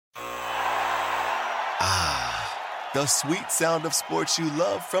The sweet sound of sports you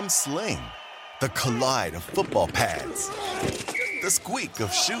love from Sling. The collide of football pads. The squeak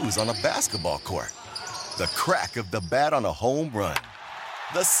of shoes on a basketball court. The crack of the bat on a home run.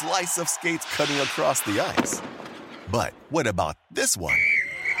 The slice of skates cutting across the ice. But what about this one?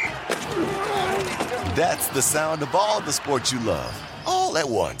 That's the sound of all the sports you love, all at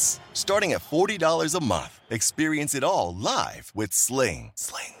once. Starting at $40 a month. Experience it all live with Sling.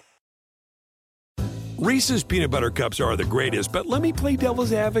 Reese's Peanut Butter Cups are the greatest, but let me play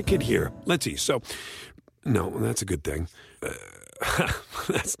devil's advocate here. Let's see. So, no, that's a good thing.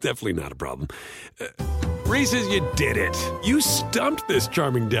 That's definitely not a problem. Reese's, you did it. You stumped this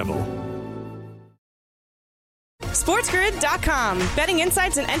charming devil. SportsGrid.com. Betting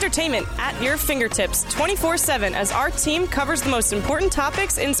insights and entertainment at your fingertips 24/7 as our team covers the most important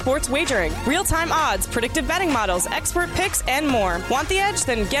topics in sports wagering. Real-time odds, predictive betting models, expert picks, and more. Want the edge?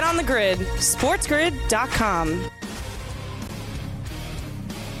 Then get on the grid. SportsGrid.com.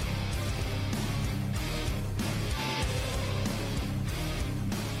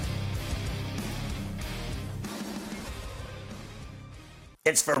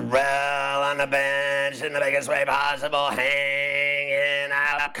 It's Pharrell on the bench in the biggest way possible, hanging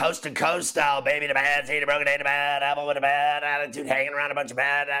out coast to coast style, baby. The bad seed, the broken day, the bad apple with a bad attitude, hanging around a bunch of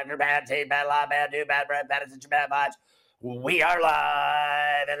bad after bad teeth, bad law, bad dude, bad breath, bad attitude, bad vibes. We are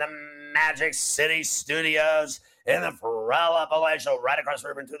live in the Magic City Studios in the Pharrell Appalachia, right across the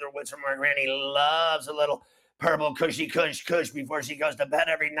river through the woods from where Granny loves a little purple cushy kush before she goes to bed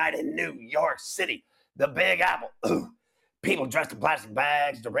every night in New York City, the Big Apple. Ooh. People dressed in plastic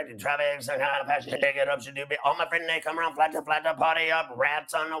bags, directed traffic, some kind of fashion, take it up, should do. All my friends, they come around, flat to party up,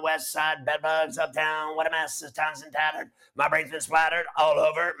 rats on the west side, bedbugs uptown, what a mess, this town's tattered. My brain's been splattered all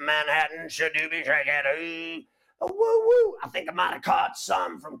over Manhattan, should do be shaking, ooh, woo woo. I think I might have caught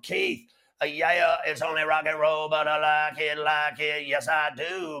some from Keith. Yeah, it's only rock and roll, but I like it, yes I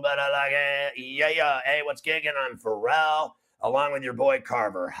do, but I like it, yeah. Hey, what's gigging? I'm Pharrell, along with your boy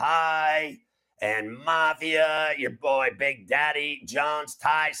Carver High. And Mafia, your boy Big Daddy Jones,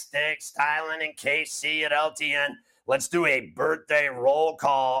 Ty Sticks, Styling, and KC at LTN. Let's do a birthday roll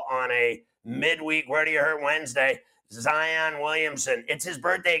call on a midweek Where Do You Hurt Wednesday. Zion Williamson. It's his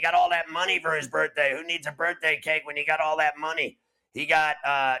birthday. He got all that money for his birthday. Who needs a birthday cake when you got all that money? He got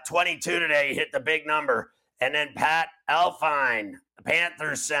 22 today. He hit the big number. And then Pat Elfine,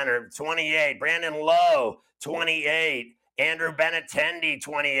 Panthers center, 28. Brandon Lowe, 28. Andrew Benintendi,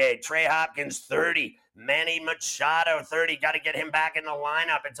 28. Trey Hopkins, 30. Manny Machado, 30. Got to get him back in the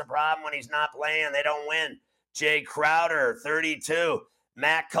lineup. It's a problem when he's not playing. They don't win. Jay Crowder, 32.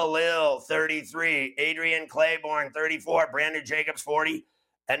 Matt Khalil, 33. Adrian Claiborne, 34. Brandon Jacobs, 40.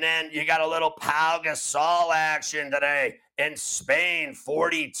 And then you got a little Pau Gasol action today in Spain,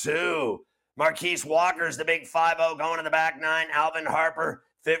 42. Marquise Walker's the big 5-0 going to the back nine. Alvin Harper,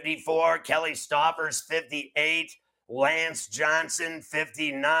 54. Kelly Stoffers, 58. Lance Johnson,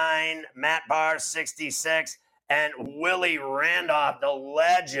 59, Matt Barr, 66, and Willie Randolph, the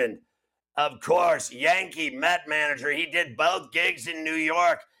legend, of course, Yankee Met manager. He did both gigs in New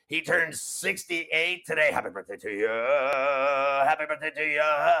York. He turned 68 today. Happy birthday to you. Happy birthday to you.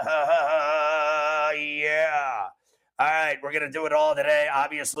 Yeah. All right, we're going to do it all today.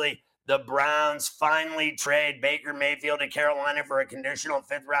 Obviously, the Browns finally trade Baker Mayfield to Carolina for a conditional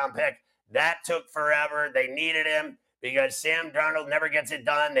fifth-round pick. That took forever. They needed him because Sam Darnold never gets it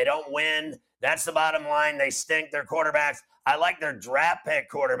done. They don't win. That's the bottom line. They stink. Their quarterbacks. I like their draft pick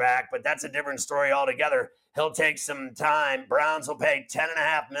quarterback, but that's a different story altogether. He'll take some time. Browns will pay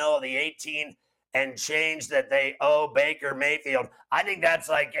 $10.5 million of the 18 and change that they owe Baker Mayfield. I think that's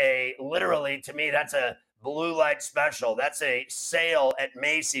like literally, to me, that's a blue light special. That's a sale at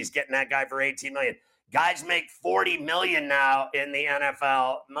Macy's getting that guy for $18 million. Guys make $40 million now in the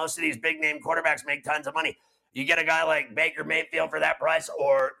NFL. Most of these big name quarterbacks make tons of money. You get a guy like Baker Mayfield for that price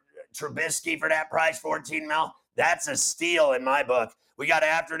or Trubisky for that price, $14 million. That's a steal in my book. We got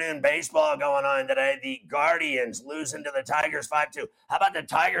afternoon baseball going on today. The Guardians losing to the Tigers 5-2. How about the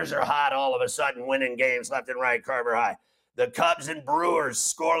Tigers are hot all of a sudden, winning games left and right, Carver High. The Cubs and Brewers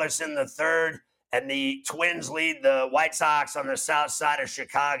scoreless in the third, and the Twins lead the White Sox on the south side of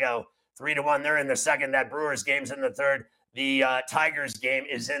Chicago 3-1. They're in the second. That Brewers game's in the third. The Tigers game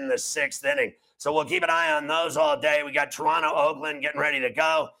is in the sixth inning. So we'll keep an eye on those all day. We got Toronto, Oakland getting ready to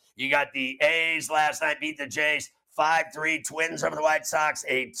go. You got the A's last night beat the Jays 5-3. Twins over the White Sox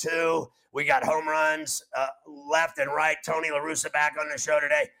 8-2. We got home runs left and right. Tony La Russa back on the show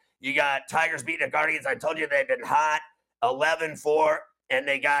today. You got Tigers beating the Guardians. I told you they've been hot 11-4. And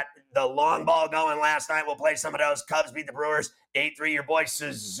they got the long ball going last night. We'll play some of those. Cubs beat the Brewers 8-3. Your boy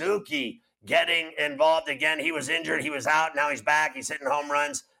Suzuki getting involved again. He was injured. He was out. Now he's back. He's hitting home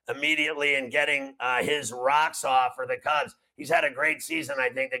runs immediately and getting his rocks off for the Cubs. He's had a great season, I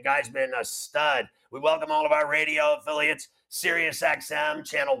think. The guy's been a stud. We welcome all of our radio affiliates, Sirius XM,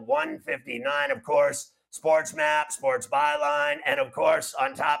 channel 159, of course, Sports Map, Sports Byline, and, of course,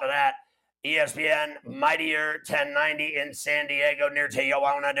 on top of that, ESPN Mightier 1090 in San Diego near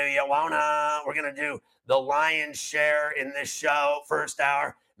Tijuana. Do you wanna? We're going to do the lion's share in this show. First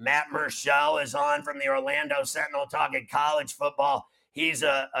hour, Matt Murschel is on from the Orlando Sentinel talking college football. He's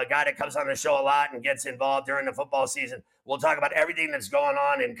a guy that comes on the show a lot and gets involved during the football season. We'll talk about everything that's going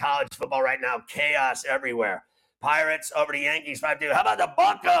on in college football right now. Chaos everywhere. Pirates over to Yankees 5-2. How about the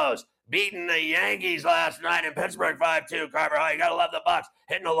Buccos beating the Yankees last night in Pittsburgh 5-2? Carver High, you got to love the Bucs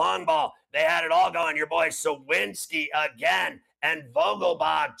hitting a long ball. They had it all going. Your boy Sawinski again. And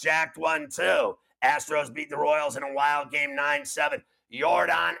Vogelbach jacked 1-2. Astros beat the Royals in a wild game 9-7.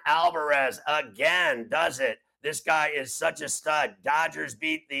 Yordan Alvarez again does it. This guy is such a stud. Dodgers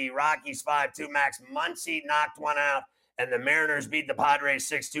beat the Rockies 5-2. Max Muncy knocked one out. And the Mariners beat the Padres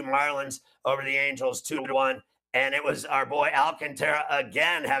 6-2. Marlins over the Angels 2-1. And it was our boy Alcantara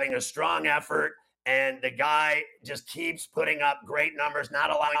again having a strong effort. And the guy just keeps putting up great numbers, not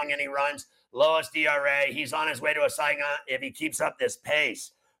allowing any runs. Lowest ERA. He's on his way to a Cy Young if he keeps up this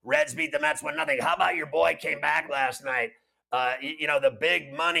pace. Reds beat the Mets 1-0. How about your boy came back last night? The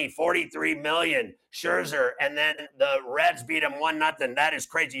big money, $43 million, Scherzer, and then the Reds beat him 1-0. That is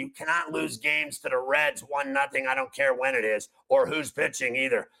crazy. You cannot lose games to the Reds 1-0. I don't care when it is or who's pitching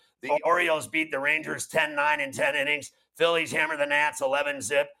either. The Orioles beat the Rangers 10-9 in 10 innings. Phillies hammer the Nats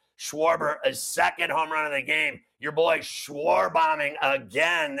 11-zip. Schwarber, a second home run of the game. Your boy Schwarbombing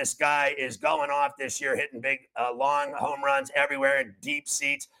again. This guy is going off this year, hitting big, long home runs everywhere in deep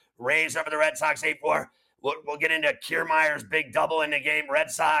seats. Rays over the Red Sox 8-4. We'll get into Kiermaier's big double in the game.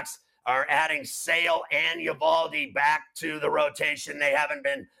 Red Sox are adding Sale and Eovaldi back to the rotation. They haven't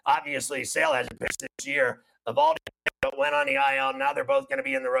been, obviously, Sale hasn't pitched this year. Eovaldi went on the IL. Now they're both going to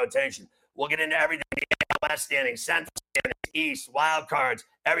be in the rotation. We'll get into everything. The West standings, Central standings, East, wild cards,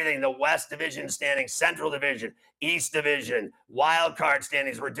 everything. The West Division standings, Central Division, East Division, wild card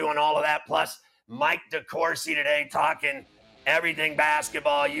standings. We're doing all of that. Plus, Mike DeCourcy today talking everything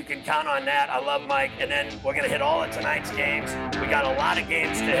basketball. You can count on that. I love Mike. And then we're going to hit all of tonight's games. We got a lot of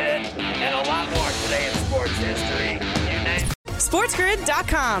games to hit and a lot more today in sports history.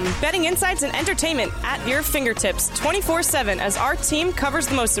 SportsGrid.com. Betting insights and entertainment at your fingertips 24/7 as our team covers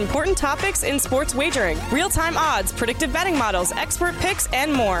the most important topics in sports wagering. Real-time odds, predictive betting models, expert picks,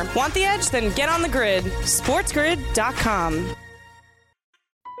 and more. Want the edge? Then get on the grid. SportsGrid.com.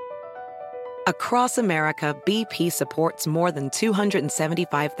 Across America, BP supports more than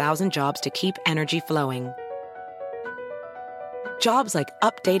 275,000 jobs to keep energy flowing. Jobs like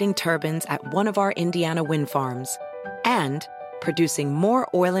updating turbines at one of our Indiana wind farms and producing more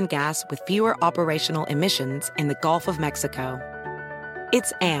oil and gas with fewer operational emissions in the Gulf of Mexico.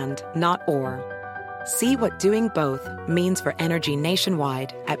 It's and, not or. See what doing both means for energy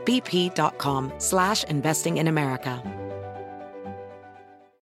nationwide at bp.com/investing in America.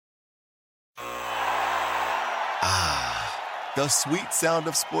 The sweet sound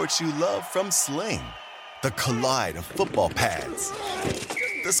of sports you love from Sling. The collide of football pads.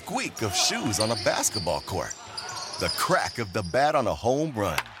 The squeak of shoes on a basketball court. The crack of the bat on a home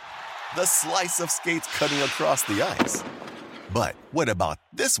run. The slice of skates cutting across the ice. But what about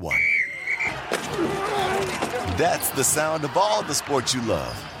this one? That's the sound of all the sports you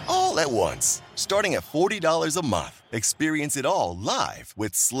love, all at once. Starting at $40 a month. Experience it all live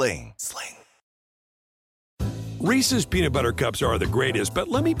with Sling. Reese's Peanut Butter Cups are the greatest, but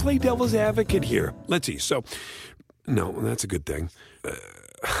let me play devil's advocate here. Let's see. So, no, that's a good thing.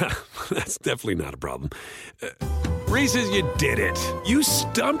 That's definitely not a problem. Reese's, you did it. You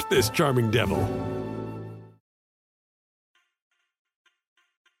stumped this charming devil.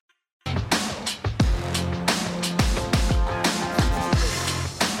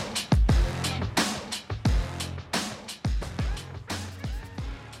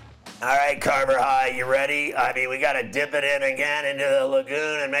 All right, Carver High, you ready? I mean, we got to dip it in again into the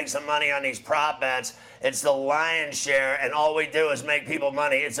lagoon and make some money on these prop bets. It's the lion's share, and all we do is make people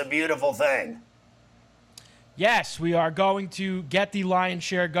money. It's a beautiful thing. Yes, we are going to get the lion's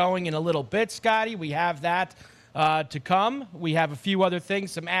share going in a little bit, Scotty. We have that to come. We have a few other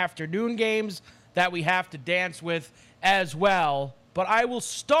things, some afternoon games that we have to dance with as well. But I will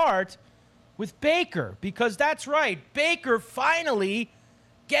start with Baker, because that's right. Baker finally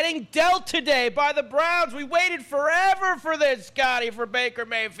getting dealt today by the Browns. We waited forever for this, Scotty, for Baker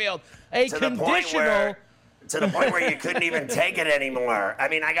Mayfield. A conditional to the point where you couldn't even take it anymore. I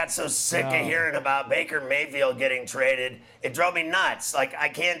mean, I got so sick of hearing about Baker Mayfield getting traded. It drove me nuts. Like, I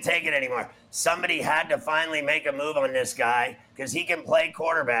can't take it anymore. Somebody had to finally make a move on this guy because he can play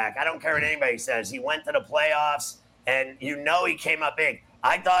quarterback. I don't care what anybody says. He went to the playoffs, and you know he came up big.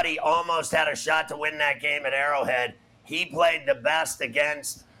 I thought he almost had a shot to win that game at Arrowhead. He played the best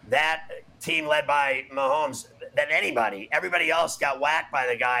against that team led by Mahomes than anybody. Everybody else got whacked by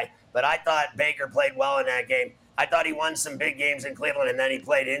the guy. But I thought Baker played well in that game. I thought he won some big games in Cleveland, and then he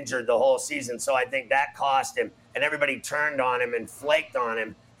played injured the whole season. So I think that cost him, and everybody turned on him and flaked on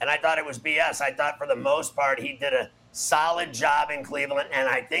him. And I thought it was BS. I thought for the most part he did a solid job in Cleveland, and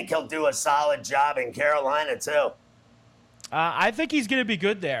I think he'll do a solid job in Carolina too. I think he's going to be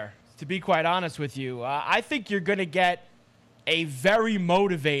good there, to be quite honest with you. I think you're going to get a very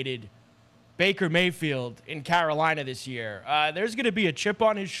motivated Baker Mayfield in Carolina this year. There's going to be a chip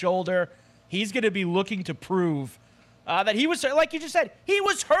on his shoulder. He's going to be looking to prove that he was, like you just said, he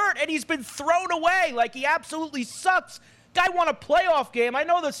was hurt and he's been thrown away. Like, he absolutely sucks. Guy won a playoff game. I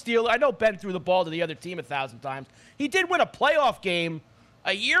know the Steelers. I know Ben threw the ball to the other team 1,000 times. He did win a playoff game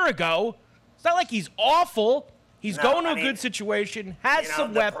a year ago. It's not like he's awful. He's going to a good situation, has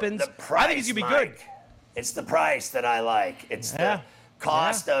some weapons. Price, I think he's going to be good. It's the price that I like. It's the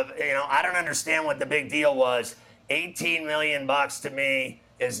cost of, I don't understand what the big deal was. $18 million to me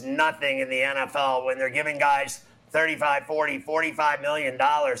is nothing in the NFL when they're giving guys $35, $40, $45 million.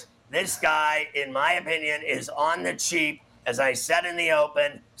 This guy, in my opinion, is on the cheap. As I said in the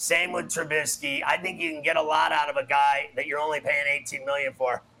open, same with Trubisky. I think you can get a lot out of a guy that you're only paying $18 million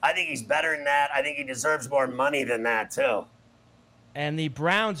for. I think he's better than that. I think he deserves more money than that, too. And the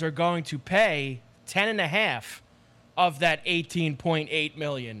Browns are going to pay $10.5 of that $18.8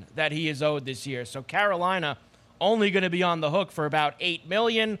 million that he is owed this year. So Carolina only going to be on the hook for about $8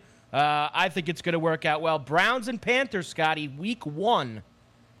 million. I think it's going to work out well. Browns and Panthers, Scotty, week 1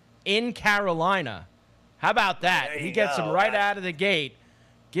 in Carolina. How about that? He gets them right out of the gate.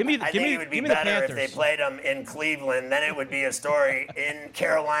 Give me the Panthers. I think it would be better if they played them in Cleveland. Then it would be a story. In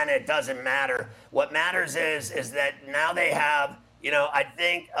Carolina, it doesn't matter. What matters is that now they have, I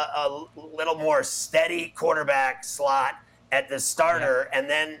think a little more steady quarterback slot at the starter, and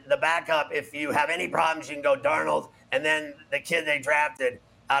then the backup, if you have any problems, you can go Darnold, and then the kid they drafted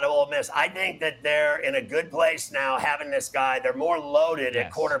out of Ole Miss. I think that they're in a good place now having this guy. They're more loaded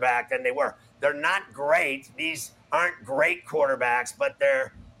at quarterback than they were. They're not great. These aren't great quarterbacks, but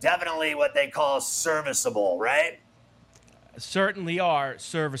they're definitely what they call serviceable, right? Certainly are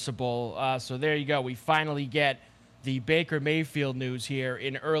serviceable. So there you go. We finally get the Baker Mayfield news here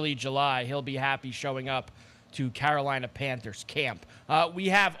in early July. He'll be happy showing up to Carolina Panthers camp. We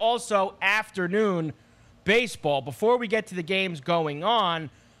have also afternoon baseball. Before we get to the games going on,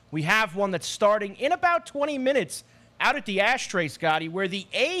 we have one that's starting in about 20 minutes out at the Ashtray, Scotty, where the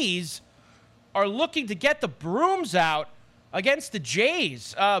A's are looking to get the brooms out against the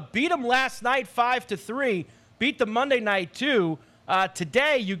Jays. Beat them last night 5-3. Beat them Monday night too.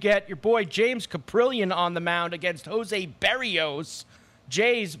 Today you get your boy James Caprillion on the mound against Jose Berrios.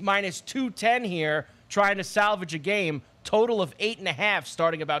 Jays minus 210 here, trying to salvage a game. Total of 8.5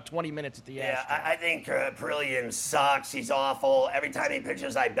 starting about 20 minutes at the end. Yeah, I think Caprillion sucks. He's awful. Every time he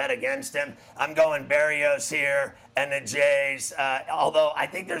pitches, I bet against him. I'm going Berrios here and the Jays, although I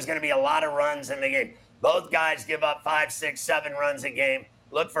think there's going to be a lot of runs in the game. Both guys give up 5, 6, 7 runs a game.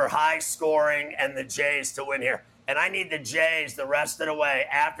 Look for high scoring and the Jays to win here. And I need the Jays the rest of the way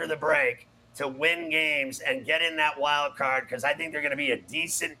after the break to win games and get in that wild card because I think they're going to be a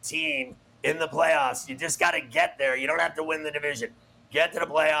decent team in the playoffs. You just got to get there. You don't have to win the division. Get to the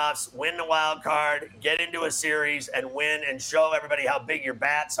playoffs, win the wild card, get into a series and win and show everybody how big your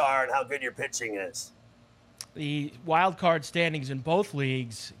bats are and how good your pitching is. The wild card standings in both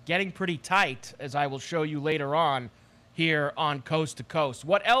leagues getting pretty tight, as I will show you later on here on Coast to Coast.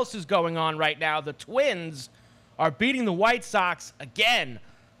 What else is going on right now? The Twins are beating the White Sox again.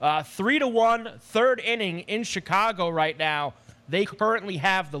 3-1, third inning in Chicago right now. They currently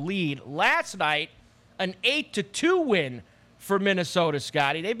have the lead. Last night, an 8-2 win for Minnesota,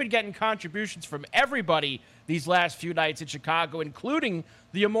 Scotty. They've been getting contributions from everybody these last few nights in Chicago, including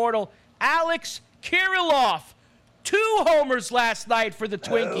the immortal Alex Kirilloff. 2 homers last night for the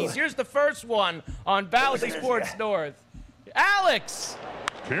Twinkies. Here's the first one on Bally Sports North. Alex!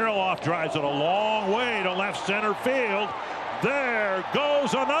 Kirilloff drives it a long way to left center field. There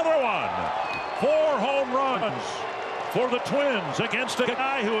goes another one. 4 home runs for the Twins against a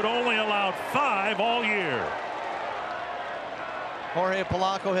guy who had only allowed 5 all year. Jorge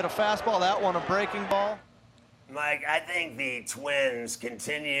Polanco hit a fastball. That one a breaking ball. Mike, I think the Twins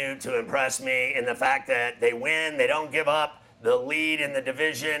continue to impress me in the fact that they win, they don't give up the lead in the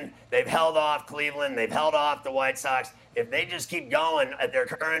division. They've held off Cleveland, they've held off the White Sox. If they just keep going at their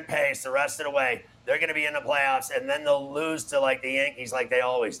current pace the rest of the way, they're going to be in the playoffs, and then they'll lose to like the Yankees like they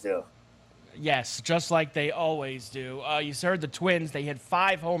always do. Yes, just like they always do. You heard the Twins, they hit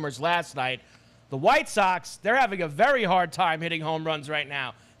 5 homers last night. The White Sox, they're having a very hard time hitting home runs right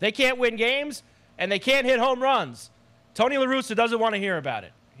now. They can't win games, and they can't hit home runs. Tony La Russa doesn't want to hear about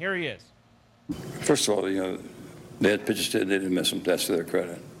it. Here he is. First of all, they had pitches, they didn't miss them. That's to their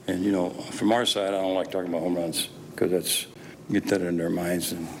credit. And, from our side, I don't like talking about home runs because get that in their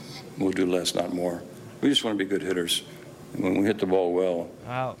minds, and we'll do less, not more. We just want to be good hitters. And when we hit the ball well.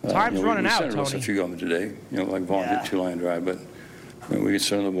 Wow. Time's running out, Tony. We sent a few of them today, like Vaughn hit 2-line drive, but when we get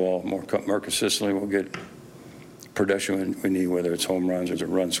center the ball more consistently, we'll get production we need, whether it's home runs or it's a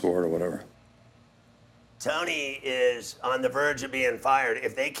run scored or whatever. Tony is on the verge of being fired.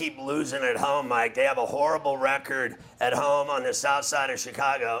 If they keep losing at home, Mike, they have a horrible record at home on the south side of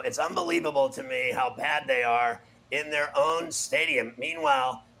Chicago. It's unbelievable to me how bad they are in their own stadium.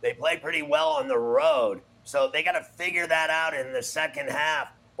 Meanwhile, they play pretty well on the road. So they got to figure that out in the second half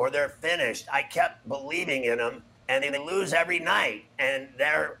or they're finished. I kept believing in them, and they lose every night. And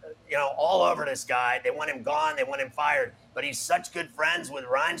they're, all over this guy. They want him gone. They want him fired. But he's such good friends with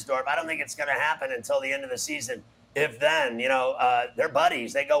Reinsdorf. I don't think it's going to happen until the end of the season. If then, they're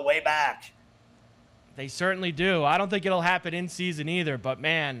buddies. They go way back. They certainly do. I don't think it'll happen in season either. But,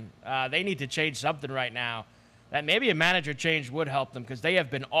 man, they need to change something right now. That maybe a manager change would help them because they have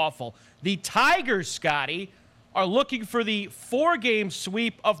been awful. The Tigers, Scotty, are looking for the 4-game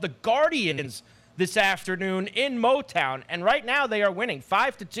sweep of the Guardians this afternoon in Motown. And right now they are winning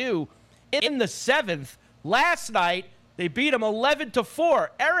 5-2 in the 7th. Last night, they beat them 11-4.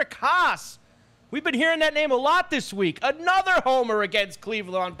 Eric Haas, we've been hearing that name a lot this week. Another homer against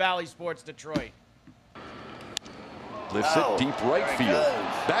Cleveland on Bally Sports Detroit. Lifts it deep right field.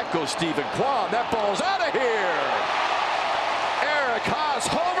 Back goes Stephen Kwan. That ball's out of here. Eric Haas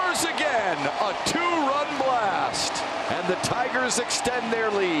homers again. A 2-run blast. And the Tigers extend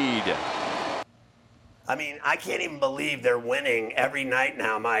their lead. I mean, I can't even believe they're winning every night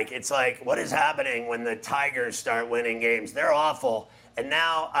now, Mike. It's like, what is happening when the Tigers start winning games? They're awful. And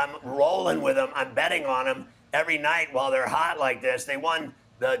now I'm rolling with them. I'm betting on them every night while they're hot like this. They won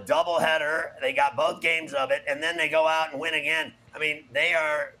the doubleheader. They got both games of it, and then they go out and win again. I mean, they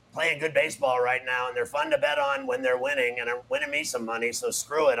are playing good baseball right now, and they're fun to bet on when they're winning, and are winning me some money, so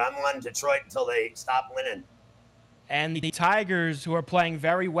screw it. I'm on Detroit until they stop winning. And the Tigers, who are playing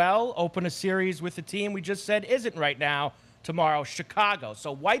very well, open a series with the team we just said isn't right now tomorrow, Chicago.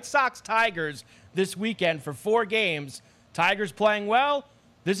 So White Sox-Tigers this weekend for 4 games. Tigers playing well.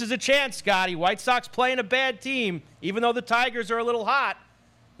 This is a chance, Scotty. White Sox playing a bad team, even though the Tigers are a little hot.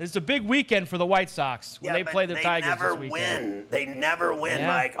 It's a big weekend for the White Sox when they play the Tigers this weekend. They never win,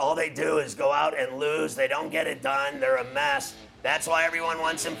 Mike. All they do is go out and lose. They don't get it done. They're a mess. That's why everyone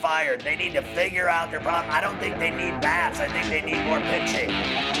wants him fired. They need to figure out their problem. I don't think they need bats. I think they need more pitching.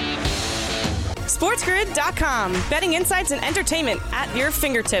 SportsGrid.com. Betting insights and entertainment at your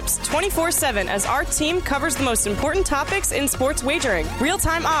fingertips 24/7 as our team covers the most important topics in sports wagering.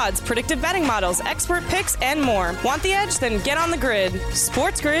 Real-time odds, predictive betting models, expert picks, and more. Want the edge? Then get on the grid.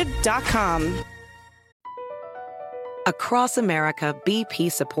 SportsGrid.com. Across America,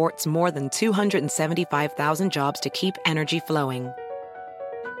 BP supports more than 275,000 jobs to keep energy flowing.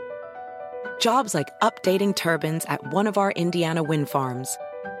 Jobs like updating turbines at one of our Indiana wind farms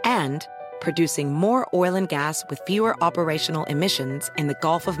and producing more oil and gas with fewer operational emissions in the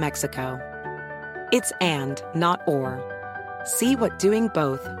Gulf of Mexico. It's and, not or. See what doing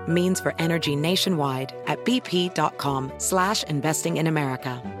both means for energy nationwide at bp.com/investing in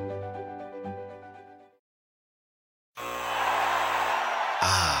America.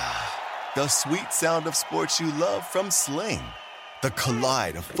 The sweet sound of sports you love from Sling. The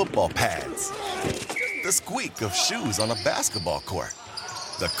collide of football pads. The squeak of shoes on a basketball court.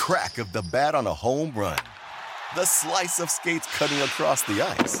 The crack of the bat on a home run. The slice of skates cutting across the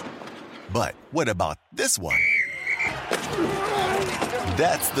ice. But what about this one?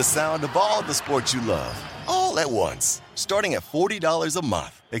 That's the sound of all the sports you love, all at once. Starting at $40 a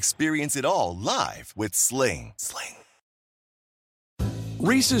month. Experience it all live with Sling.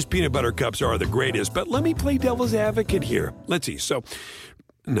 Reese's Peanut Butter Cups are the greatest, but let me play devil's advocate here. Let's see. So,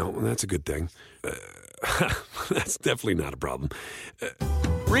 no, that's a good thing. That's definitely not a problem.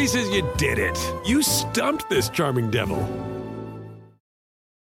 Reese's, you did it. You stumped this charming devil.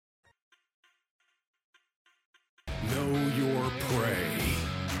 Know your prey.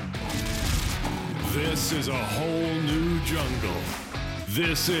 This This is a whole new jungle.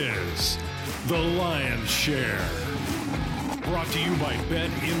 This is The Lion's Share. Brought to you by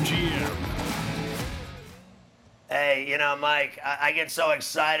BetMGM. Hey, Mike, I get so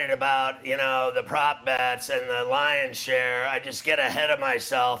excited about, the prop bets and the Lion's Share. I just get ahead of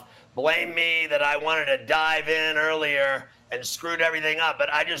myself. Blame me that I wanted to dive in earlier and screwed everything up,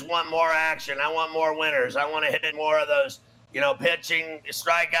 but I just want more action. I want more winners. I want to hit more of those, pitching,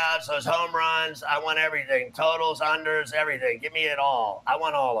 strikeouts, those home runs. I want everything. Totals, unders, everything. Give me it all. I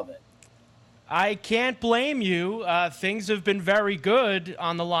want all of it. I can't blame you. Things have been very good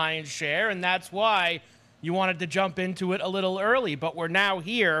on the Lion's Share, and that's why you wanted to jump into it a little early, but we're now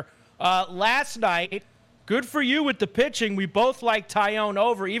here. Last night, good for you with the pitching. We both liked Taillon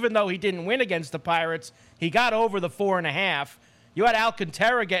over, even though he didn't win against the Pirates. He got over the 4.5. You had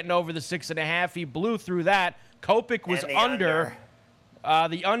Alcantara getting over the 6.5. He blew through that. Kopech was under.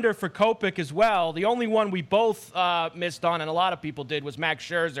 The under for Kopech as well. The only one we both missed on, and a lot of people did, was Max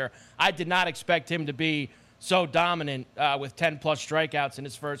Scherzer. I did not expect him to be so dominant with 10-plus strikeouts in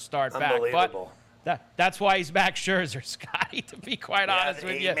his first start back. Unbelievable. But that's why he's Max Scherzer, Scotty, to be quite honest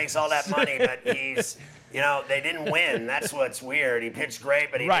with you. He makes all that money, but he's, they didn't win. That's what's weird. He pitched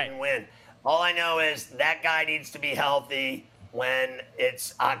great, but he didn't win. All I know is that guy needs to be healthy when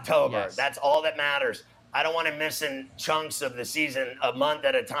it's October. Yes. That's all that matters. I don't want him missing chunks of the season a month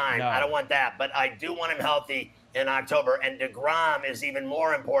at a time. No. I don't want that. But I do want him healthy in October. And DeGrom is even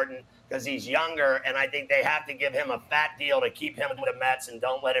more important because he's younger, and I think they have to give him a fat deal to keep him with the Mets and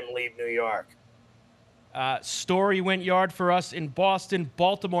don't let him leave New York. Story went yard for us in Boston.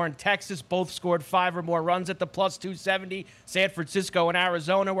 Baltimore and Texas both scored 5 or more runs at the plus 270. San Francisco and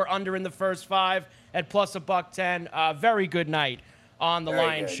Arizona were under in the first 5 at plus $110. Very good night on the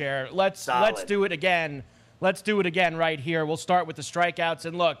Lion's Share. Let's do it again. Let's do it again right here. We'll start with the strikeouts.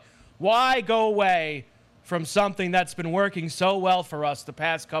 And look, why go away from something that's been working so well for us the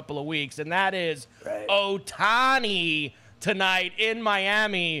past couple of weeks? And that is Ohtani tonight in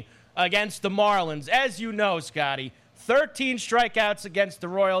Miami against the Marlins. As you know, Scotty, 13 strikeouts against the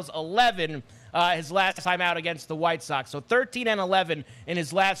Royals, 11 his last time out against the White Sox. So 13 and 11 in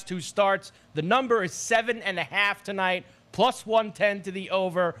his last 2 starts. The number is 7.5 tonight, plus 110 to the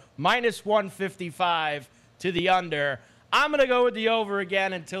over, minus 155 to the under. I'm going to go with the over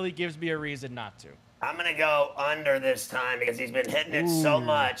again until he gives me a reason not to. I'm going to go under this time because he's been hitting it so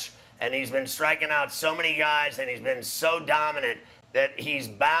much, and he's been striking out so many guys, and he's been so dominant that he's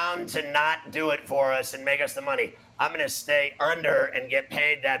bound to not do it for us and make us the money. I'm going to stay under and get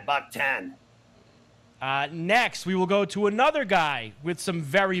paid that $110. Next, we will go to another guy with some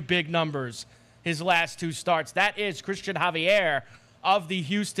very big numbers his last 2 starts. That is Christian Javier of the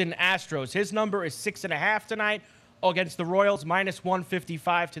Houston Astros. His number is 6.5 tonight against the Royals, minus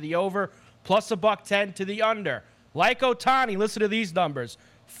 155 to the over, plus $110 to the under. Like Ohtani, listen to these numbers.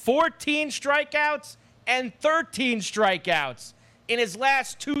 14 strikeouts and 13 strikeouts in his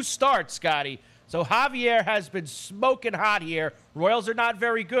last 2 starts, Scotty. So Javier has been smoking hot here. Royals are not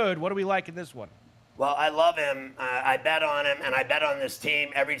very good. What do we like in this one? Well, I love him. I bet on him, and I bet on this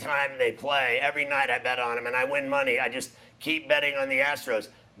team every time they play. Every night I bet on him, and I win money. I just keep betting on the Astros.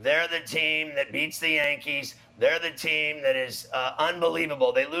 They're the team that beats the Yankees. They're the team that is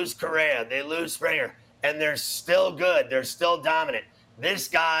unbelievable. They lose Correa. They lose Springer, and they're still good. They're still dominant. This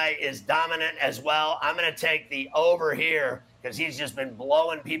guy is dominant as well. I'm going to take the over here because he's just been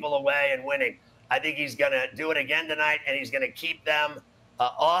blowing people away and winning. I think he's going to do it again tonight, and he's going to keep them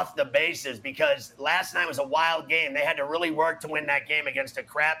off the bases because last night was a wild game. They had to really work to win that game against a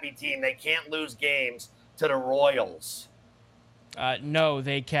crappy team. They can't lose games to the Royals. No,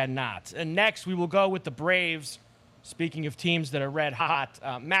 they cannot. And next, we will go with the Braves. Speaking of teams that are red hot,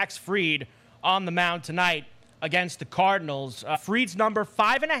 Max Fried on the mound tonight against the Cardinals. Fried's number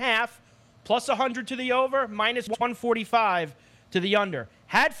 5.5, plus 100 to the over, minus 145 to the under.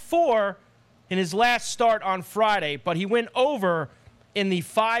 Had 4 in his last start on Friday, but he went over in the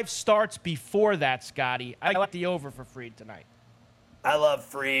 5 starts before that, Scotty. I like the over for Fried tonight. I love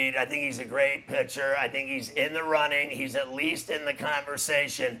Fried. I think he's a great pitcher. I think he's in the running. He's at least in the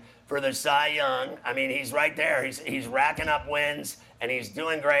conversation for the Cy Young. I mean, he's right there. He's racking up wins, and he's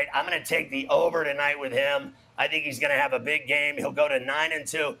doing great. I'm going to take the over tonight with him. I think he's going to have a big game. He'll go to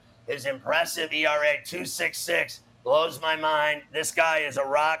 9-2. His impressive ERA, 2.66, blows my mind. This guy is a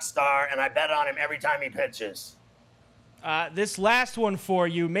rock star, and I bet on him every time he pitches. This last one for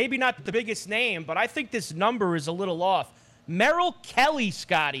you, maybe not the biggest name, but I think this number is a little off. Merrill Kelly,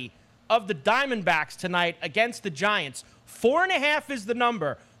 Scotty, of the Diamondbacks tonight against the Giants. 4.5 is the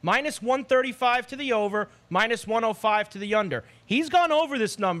number. Minus 135 to the over, minus 105 to the under. He's gone over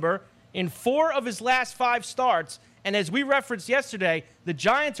this number in 4 of his last 5 starts. And as we referenced yesterday, the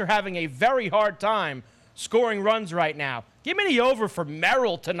Giants are having a very hard time scoring runs right now. Give me the over for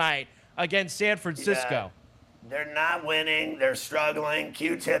Merrill tonight against San Francisco. Yeah. They're not winning. They're struggling.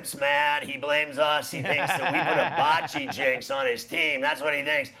 Q-Tip's mad. He blames us. He thinks that we put a bocce jinx on his team. That's what he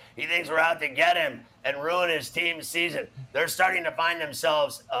thinks. He thinks we're out to get him and ruin his team's season. They're starting to find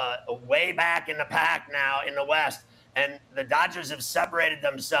themselves way back in the pack now in the West. And the Dodgers have separated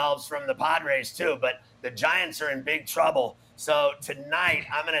themselves from the Padres too. But the Giants are in big trouble. So tonight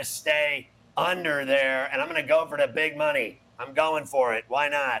I'm going to stay under there, and I'm going to go for the big money. I'm going for it. Why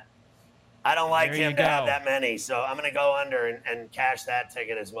not? I don't like him to have that many, so I'm going to go under and cash that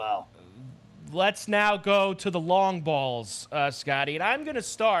ticket as well. Let's now go to the long balls, Scotty, and I'm going to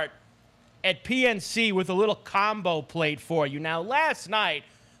start at PNC with a little combo plate for you. Now, last night,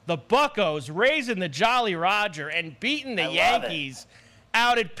 the Buccos raising the Jolly Roger and beating the Yankees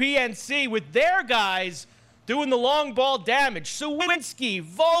out at PNC with their guys doing the long ball damage. Sawinski,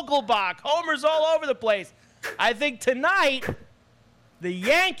 Vogelbach, homers all over the place. I think tonight the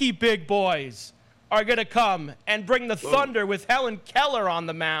Yankee big boys are going to come and bring the thunder with Helen Keller on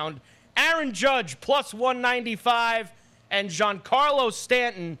the mound. Aaron Judge plus 195 and Giancarlo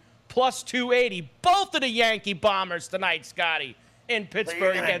Stanton plus 280. Both of the Yankee bombers tonight, Scotty, in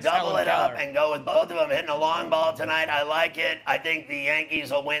Pittsburgh against Helen Keller. Double it up and go with both of them hitting a long ball tonight. I like it. I think the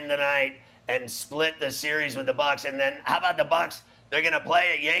Yankees will win tonight and split the series with the Bucks. And then how about the Bucks? They're going to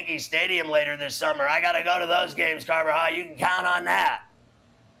play at Yankee Stadium later this summer. I got to go to those games, Carver High. You can count on that.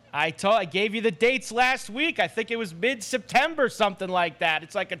 I gave you the dates last week. I think it was mid-September, something like that.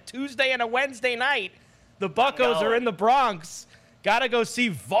 It's like a Tuesday and a Wednesday night. The Buccos are in the Bronx. Got to go see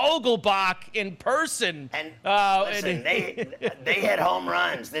Vogelbach in person. And listen, they hit home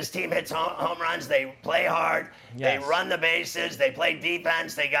runs. This team hits home runs. They play hard. Yes. They run the bases. They play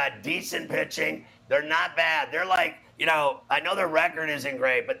defense. They got decent pitching. They're not bad. They're like, I know their record isn't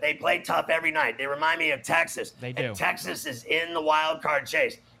great, but they play tough every night. They remind me of Texas. They do. And Texas is in the wild card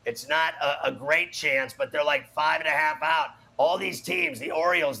chase. It's not a great chance, but they're like 5.5 out. All these teams, the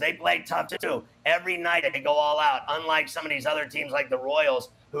Orioles, they play tough too. Every night they go all out, unlike some of these other teams like the Royals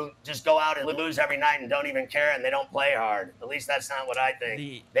who just go out and lose every night and don't even care and they don't play hard. At least that's not what I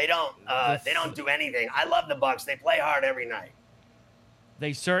think. They don't do anything. I love the Bucks. They play hard every night.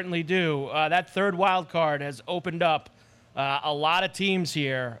 They certainly do. That third wild card has opened up a lot of teams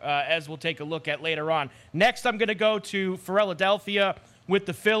here, as we'll take a look at later on. Next, I'm going to go to Philadelphia with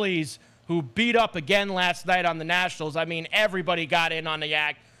the Phillies, who beat up again last night on the Nationals. I mean, everybody got in on the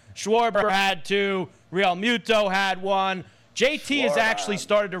act. Schwarber had 2. Real Muto had 1. JT has actually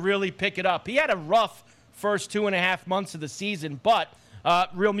started to really pick it up. He had a rough first 2.5 months of the season, but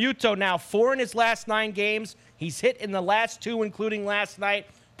Real Muto now 4 in his last 9 games. He's hit in the last 2, including last night.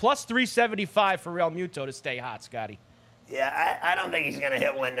 Plus 375 for Real Muto to stay hot, Scotty. Yeah, I don't think he's going to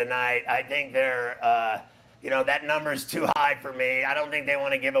hit one tonight. I think they're, that number's too high for me. I don't think they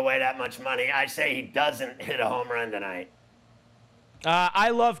want to give away that much money. I say he doesn't hit a home run tonight. I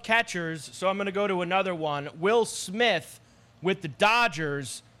love catchers, so I'm going to go to another one. Will Smith with the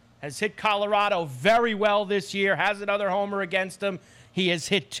Dodgers has hit Colorado very well this year, has another homer against him. He has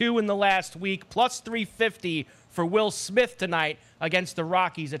hit 2 in the last week, plus 350 for Will Smith tonight against the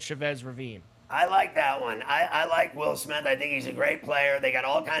Rockies at Chavez Ravine. I like that one. I like Will Smith. I think he's a great player. They got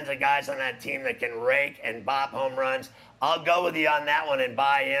all kinds of guys on that team that can rake and bop home runs. I'll go with you on that one and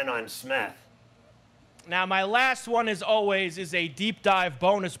buy in on Smith. Now, my last one, as always, is a deep dive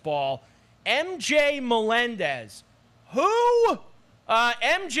bonus ball. MJ Melendez. Who?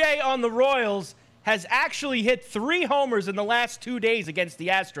 MJ on the Royals has actually hit 3 homers in the last 2 days against the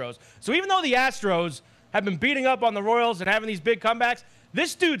Astros. So even though the Astros have been beating up on the Royals and having these big comebacks,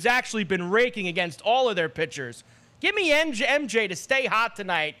 this dude's actually been raking against all of their pitchers. Give me MJ to stay hot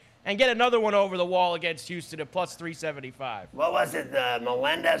tonight and get another one over the wall against Houston at plus 375. What was it? The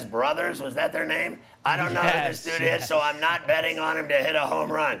Melendez brothers? Was that their name? I don't know who this dude is, so I'm not betting on him to hit a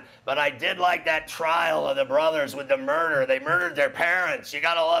home run. But I did like that trial of the brothers with the murder. They murdered their parents. You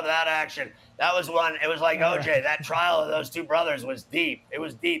got to love that action. That was one. It was like OJ. That trial of those 2 brothers was deep. It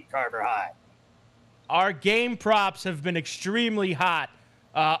was deep, Carver High. Our game props have been extremely hot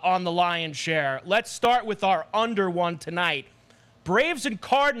on the Lion's Share. Let's start with our under one tonight. Braves and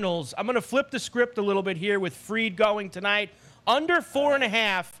Cardinals. I'm going to flip the script a little bit here with Fried going tonight. Under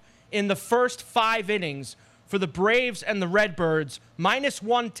 4.5 in the first 5 innings for the Braves and the Redbirds. Minus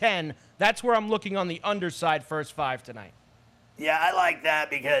 110. That's where I'm looking on the underside first 5 tonight. Yeah, I like that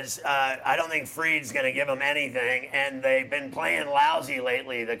because I don't think Fried's going to give them anything, and they've been playing lousy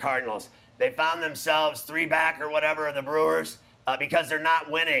lately, the Cardinals. They found themselves 3 back or whatever of the Brewers. because they're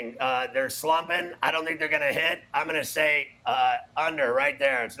not winning. They're slumping. I don't think they're going to hit. I'm going to say under right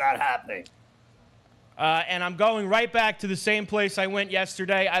there. It's not happening. And I'm going right back to the same place I went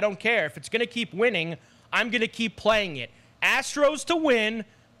yesterday. I don't care. If it's going to keep winning, I'm going to keep playing it. Astros to win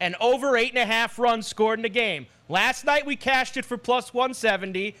and over 8.5 runs scored in the game. Last night we cashed it for plus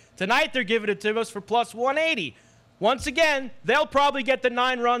 170. Tonight they're giving it to us for plus 180. Once again, they'll probably get the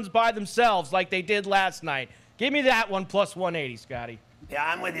 9 runs by themselves like they did last night. Give me that one plus 180, Scotty. Yeah,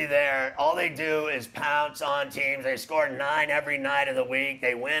 I'm with you there. All they do is pounce on teams. They score 9 every night of the week.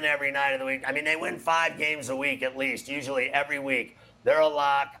 They win every night of the week. I mean, they win 5 games a week at least, usually every week. They're a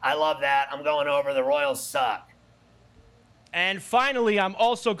lock. I love that. I'm going over. The Royals suck. And finally, I'm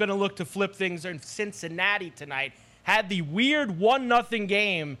also going to look to flip things in Cincinnati tonight. Had the weird 1-0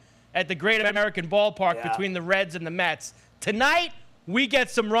 game at the Great American Ballpark between the Reds and the Mets. Tonight, we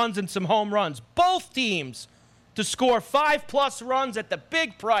get some runs and some home runs. Both teams to score 5+ runs at the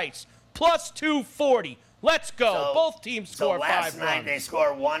big price, plus 240. Let's go. Both teams score 5 runs. So last night they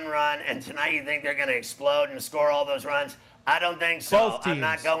score 1 run, and tonight you think they're going to explode and score all those runs? I don't think so. Both teams. I'm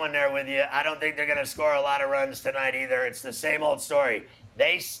not going there with you. I don't think they're going to score a lot of runs tonight either. It's the same old story.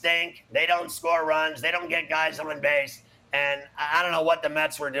 They stink. They don't score runs. They don't get guys on base. And I don't know what the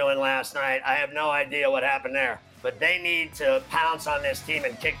Mets were doing last night. I have no idea what happened there. But they need to pounce on this team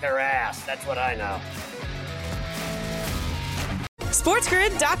and kick their ass. That's what I know.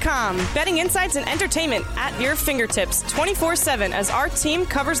 SportsGrid.com. Betting insights and entertainment at your fingertips 24/7 as our team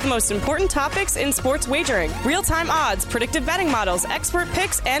covers the most important topics in sports wagering. Real-time odds, predictive betting models, expert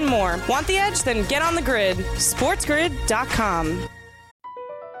picks, and more. Want the edge? Then get on the grid. SportsGrid.com.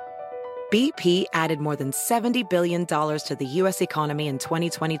 BP added more than $70 billion to the U.S. economy in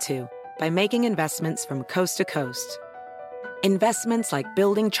 2022 by making investments from coast to coast. Investments like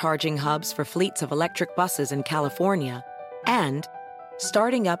building charging hubs for fleets of electric buses in California and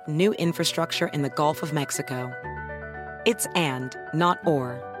starting up new infrastructure in the Gulf of Mexico. It's and, not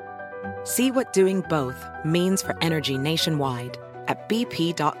or. See what doing both means for energy nationwide at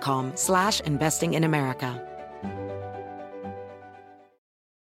bp.com/investing in America.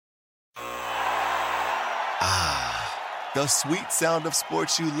 The sweet sound of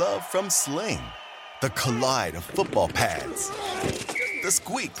sports you love from Sling. The collide of football pads. The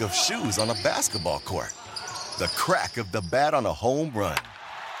squeak of shoes on a basketball court. The crack of the bat on a home run.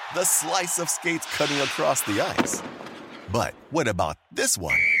 The slice of skates cutting across the ice. But what about this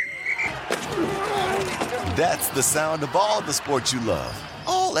one? That's the sound of all the sports you love,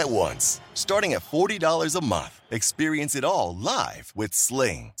 all at once. Starting at $40 a month. Experience it all live with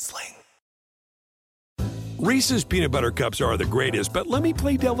Sling. Reese's Peanut Butter Cups are the greatest, but let me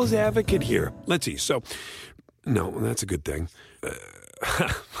play devil's advocate here. Let's see. So, no, that's a good thing.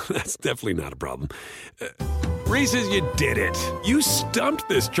 That's definitely not a problem. Reese's, you did it. You stumped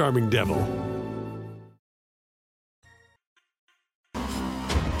this charming devil.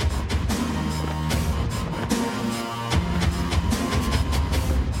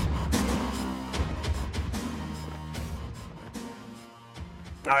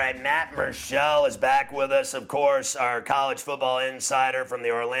 All right, Matt Murschel is back with us, of course, our college football insider from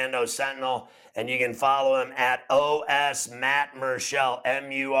the Orlando Sentinel. And you can follow him at OS Matt Murschel,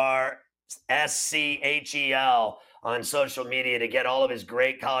 MURSCHEL, on social media to get all of his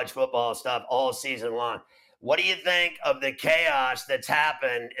great college football stuff all season long. What do you think of the chaos that's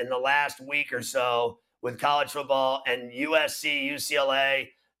happened in the last week or so with college football and USC, UCLA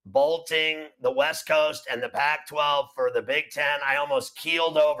bolting the West Coast and the Pac-12 for the Big Ten? I almost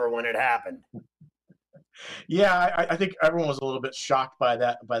keeled over when it happened. Yeah, I think everyone was a little bit shocked by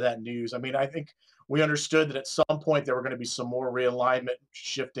that news. I mean, I think we understood that at some point there were going to be some more realignment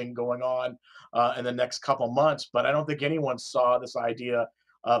shifting going on in the next couple months, but I don't think anyone saw this idea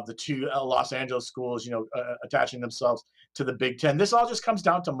of the two Los Angeles schools, attaching themselves to the Big Ten. This all just comes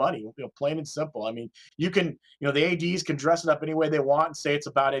down to money, plain and simple. I mean, you can, the ADs can dress it up any way they want and say it's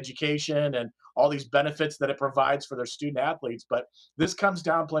about education and all these benefits that it provides for their student athletes. But this comes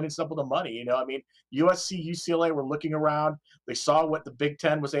down plain and simple to money. I mean, USC, UCLA were looking around. They saw what the Big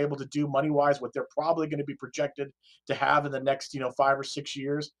Ten was able to do money-wise, what they're probably going to be projected to have in the next, 5 or 6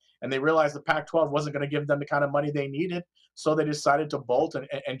 years. And they realized the Pac-12 wasn't going to give them the kind of money they needed. So they decided to bolt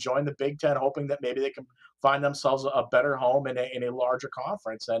and join the Big Ten, hoping that maybe they can find themselves a better home in a larger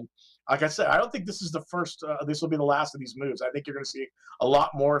conference. And like I said, I don't think this is the first, this will be the last of these moves. I think you're going to see a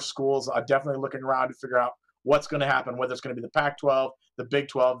lot more schools definitely looking around to figure out what's going to happen, whether it's going to be the Pac-12, the Big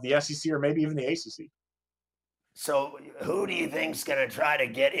 12, the SEC, or maybe even the ACC. So who do you think's going to try to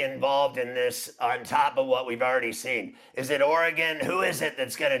get involved in this on top of what we've already seen? Is it Oregon? Who is it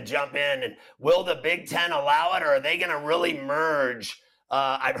that's going to jump in? And will the Big Ten allow it, or are they going to really merge?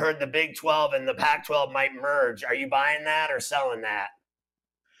 I've heard the Big 12 and the Pac-12 might merge. Are you buying that or selling that?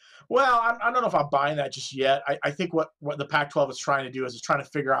 Well, I don't know if I'm buying that just yet. I think what the Pac-12 is trying to do is trying to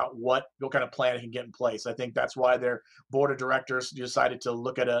figure out what kind of plan it can get in place. I think that's why their board of directors decided to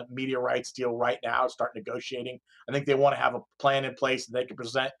look at a media rights deal right now, start negotiating. I think they want to have a plan in place that they can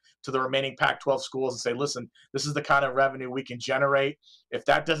present to the remaining Pac-12 schools and say, listen, this is the kind of revenue we can generate. If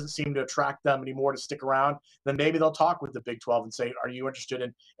that doesn't seem to attract them anymore to stick around, then maybe they'll talk with the Big 12 and say, are you interested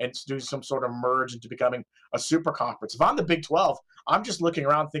in doing some sort of merge into becoming a super conference? If I'm the Big 12, I'm just looking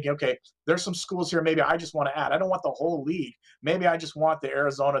around thinking, okay, there's some schools here maybe I just want to add. I don't want the whole league. Maybe I just want the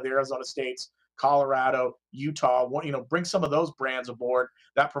Arizona States, Colorado, Utah. Bring some of those brands aboard.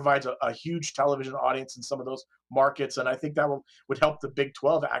 That provides a huge television audience in some of those markets, and I think that would help the Big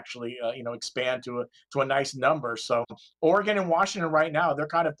 12 actually, expand to a nice number. So Oregon and Washington right now, they're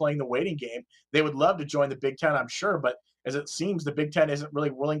kind of playing the waiting game. They would love to join the Big 10, I'm sure, but as it seems, the Big Ten isn't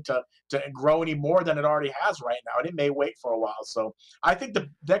really willing to grow any more than it already has right now, and it may wait for a while. So I think the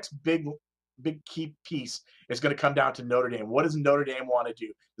next big key piece is going to come down to Notre Dame. What does Notre Dame want to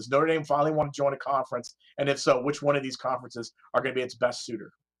do? Does Notre Dame finally want to join a conference? And if so, which one of these conferences are going to be its best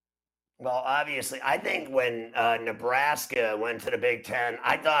suitor? Well, obviously, I think when Nebraska went to the Big Ten,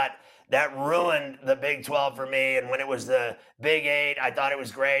 I thought that ruined the Big 12 for me. And when it was the Big 8, I thought it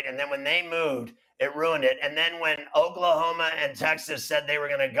was great. And then when they moved, it ruined it. And then when Oklahoma and Texas said they were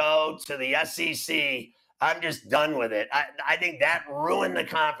going to go to the SEC, I'm just done with it. I think that ruined the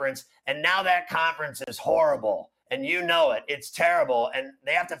conference. And now that conference is horrible. And you know it. It's terrible. And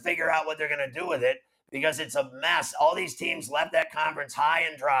they have to figure out what they're going to do with it because it's a mess. All these teams left that conference high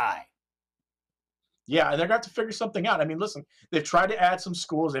and dry. Yeah, and they're going to have to figure something out. I mean, listen, they've tried to add some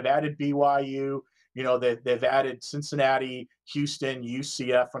schools. They've added BYU. They've added Cincinnati, Houston,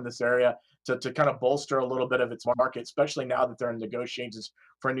 UCF from this area to kind of bolster a little bit of its market, especially now that they're in negotiations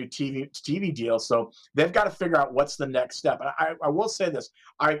for a new TV deal. So they've got to figure out what's the next step. And I will say this.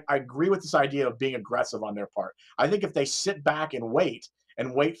 I agree with this idea of being aggressive on their part. I think if they sit back and wait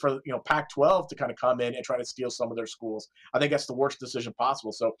for Pac-12 to kind of come in and try to steal some of their schools, I think that's the worst decision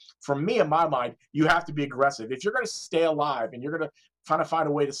possible. So for me, in my mind, you have to be aggressive. If you're going to stay alive and you're going to trying to find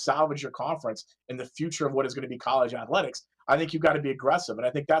a way to salvage your conference in the future of what is going to be college athletics, I think you've got to be aggressive. And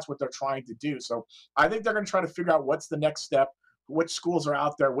I think that's what they're trying to do. So I think they're going to try to figure out what's the next step, which schools are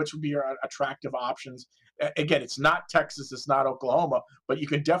out there, which would be your attractive options. Again, it's not Texas, it's not Oklahoma, but you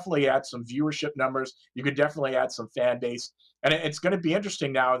can definitely add some viewership numbers. You could definitely add some fan base. And it's going to be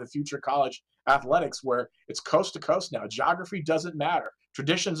interesting now in the future college athletics where it's coast to coast now. Geography doesn't matter.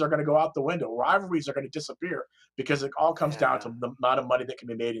 Traditions are going to go out the window. Rivalries are going to disappear because it all comes down to the amount of money that can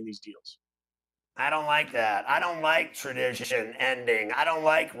be made in these deals. I don't like that. I don't like tradition ending. I don't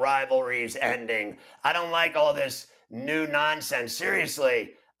like rivalries ending. I don't like all this new nonsense.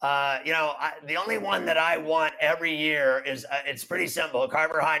 Seriously, the only one that I want every year is, it's pretty simple.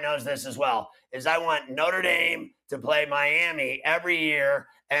 Carver High knows this as well, is I want Notre Dame to play Miami every year,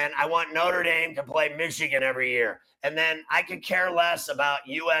 and I want Notre Dame to play Michigan every year. And then I could care less about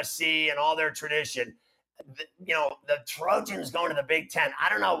USC and all their tradition. The Trojans going to the Big Ten, I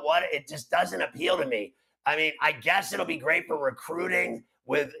don't know what, it just doesn't appeal to me. I mean, I guess it'll be great for recruiting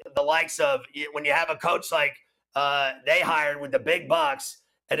with the likes of when you have a coach like they hired with the big bucks,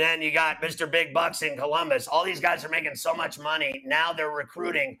 and then you got Mr. Big Bucks in Columbus. All these guys are making so much money. Now their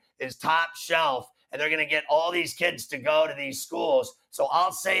recruiting is top shelf, and they're going to get all these kids to go to these schools. So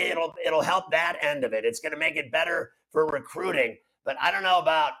I'll say it'll help that end of it. It's going to make it better for recruiting. But I don't know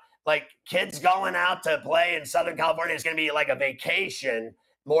about like kids going out to play in Southern California. Is going to be like a vacation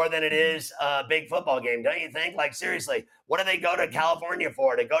more than it is a big football game. Don't you think? Like, seriously, what do they go to California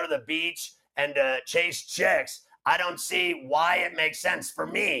for? To go to the beach and chase chicks? I don't see why it makes sense. For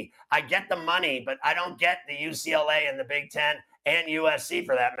me, I get the money, but I don't get the UCLA and the Big Ten and USC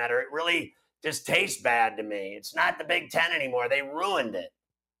for that matter. It really just tastes bad to me. It's not the Big Ten anymore. They ruined it.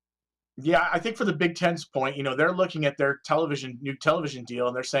 Yeah, I think for the Big Ten's point, they're looking at their new television deal,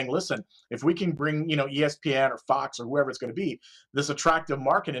 and they're saying, listen, if we can bring, ESPN or Fox or whoever it's going to be, this attractive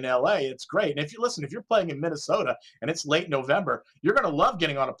market in LA, it's great. And if you're playing in Minnesota and it's late November, you're going to love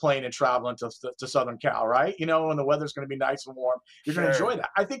getting on a plane and traveling to Southern Cal, right? And the weather's going to be nice and warm. You're going to enjoy that.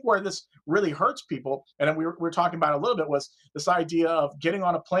 I think where this really hurts people, and we were talking about it a little bit, was this idea of getting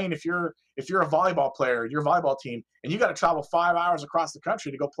on a plane if you're a volleyball player, your volleyball team, and you got to travel 5 hours across the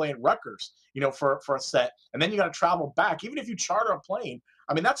country to go play in Rutgers, for a set, and then you got to travel back. Even if you charter a plane,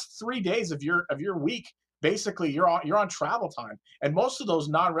 I mean, that's 3 days of your week basically you're on travel time. And most of those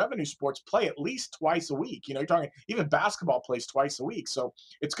non-revenue sports play at least twice a week. You're talking even basketball plays twice a week. So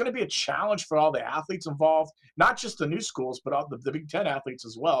it's going to be a challenge for all the athletes involved, not just the new schools, but all the Big Ten athletes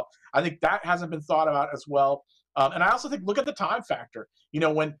as well. I think that hasn't been thought about as well. And I also think, look at the time factor.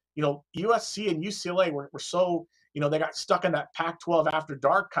 When USC and UCLA were so, they got stuck in that Pac-12 after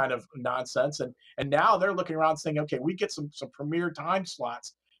dark kind of nonsense, and now they're looking around saying, okay, we get some premier time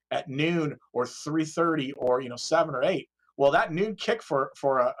slots at noon or 3:30 or 7 or 8. Well, that noon kick for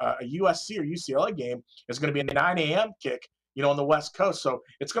a USC or UCLA game is going to be a 9 a.m. kick, on the West Coast. So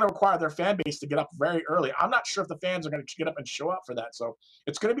it's going to require their fan base to get up very early. I'm not sure if the fans are going to get up and show up for that. So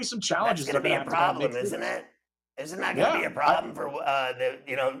it's going to be some challenges. That's going to be a problem, isn't it? Isn't that going to be a problem for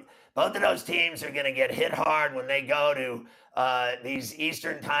both of those teams are going to get hit hard when they go to these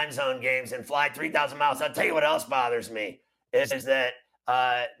Eastern time zone games and fly 3,000 miles. I'll tell you what else bothers me is that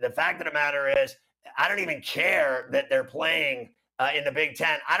the fact of the matter is I don't even care that they're playing in the Big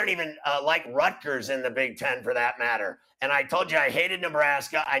Ten. I don't even like Rutgers in the Big Ten for that matter. And I told you I hated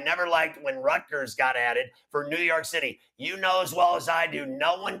Nebraska. I never liked when Rutgers got added for New York City. You know as well as I do,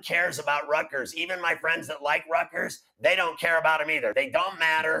 no one cares about Rutgers. Even my friends that like Rutgers, they don't care about them either. They don't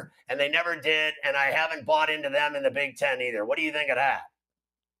matter, and they never did, and I haven't bought into them in the Big Ten either. What do you think of that?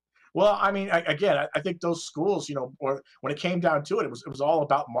 Well, I mean, I think those schools, or when it came down to it, it was all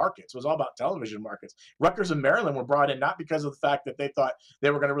about markets. It was all about television markets. Rutgers and Maryland were brought in not because of the fact that they thought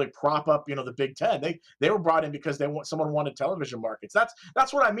they were going to really prop up, the Big Ten. They were brought in because someone wanted television markets.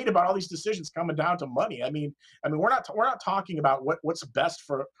 That's what I mean about all these decisions coming down to money. I mean, we're not talking about what's best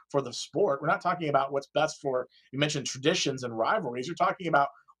for the sport. We're not talking about what's best for, you mentioned traditions and rivalries. You're talking about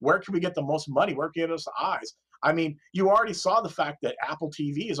where can we get the most money? Where can we get us eyes? I mean, you already saw the fact that Apple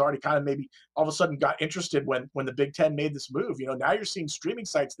TV has already kind of maybe all of a sudden got interested when the Big Ten made this move. Now you're seeing streaming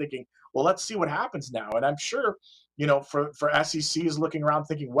sites thinking, well, let's see what happens now. And I'm sure, for SEC is looking around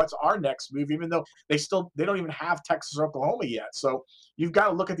thinking, what's our next move? Even though they don't even have Texas or Oklahoma yet. So you've got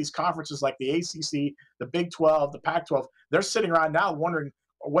to look at these conferences like the ACC, the Big 12, the Pac-12. They're sitting around now wondering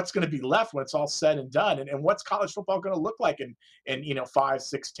what's going to be left when it's all said and done, and what's college football going to look like in 5,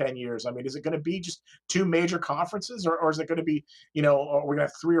 6, 10 years. I mean, is it going to be just two major conferences, or is it going to be, we're going to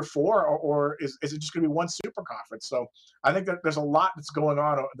have 3 or 4, or is it just going to be one super conference? So I think that there's a lot that's going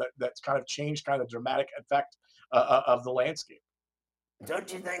on that's kind of changed kind of the dramatic effect of the landscape.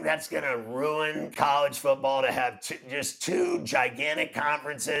 Don't you think that's going to ruin college football to have just two gigantic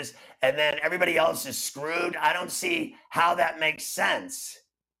conferences and then everybody else is screwed? I don't see how that makes sense.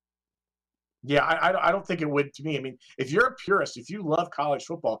 Yeah, I don't think it would to me. I mean, if you're a purist, if you love college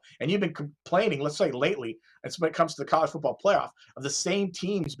football and you've been complaining, let's say lately, when it comes to the college football playoff, of the same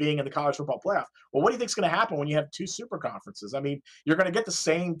teams being in the college football playoff, well, what do you think is going to happen when you have two super conferences? I mean, you're going to get the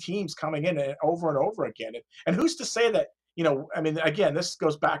same teams coming in over and over again. And who's to say that, I mean, again, this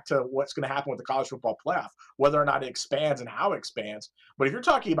goes back to what's going to happen with the college football playoff, whether or not it expands and how it expands. But if you're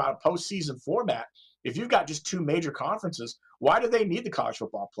talking about a postseason format, if you've got just two major conferences, why do they need the college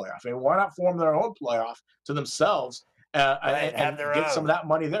football playoff? I mean, why not form their own playoff to themselves and get some of that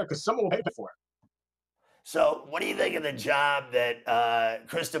money there? Because someone will pay for it. So what do you think of the job that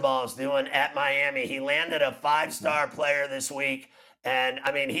Cristobal is doing at Miami? He landed a 5-star player this week. And,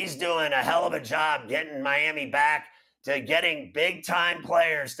 I mean, he's doing a hell of a job getting Miami back to getting big-time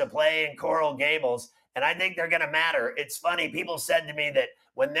players to play in Coral Gables. And I think they're going to matter. It's funny. People said to me that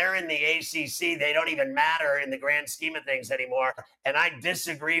when they're in the ACC, they don't even matter in the grand scheme of things anymore. And I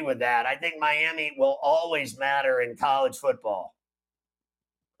disagree with that. I think Miami will always matter in college football.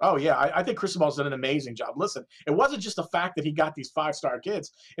 Oh, yeah. I think Cristobal's done an amazing job. Listen, it wasn't just the fact that he got these 5-star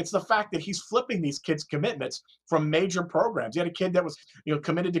kids. It's the fact that he's flipping these kids' commitments from major programs. He had a kid that was,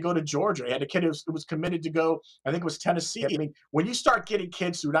 committed to go to Georgia. He had a kid who was committed to go, I think it was Tennessee. I mean, when you start getting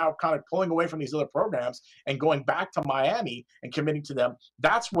kids who are now kind of pulling away from these other programs and going back to Miami and committing to them,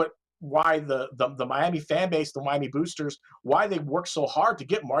 that's why the Miami fan base, the Miami boosters, why they work so hard to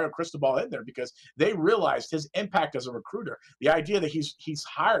get Mario Cristobal in there, because they realized his impact as a recruiter. The idea that he's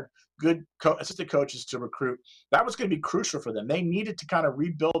hired good assistant coaches to recruit, that was going to be crucial for them. They needed to kind of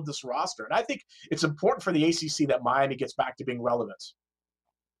rebuild this roster. And I think it's important for the ACC that Miami gets back to being relevant.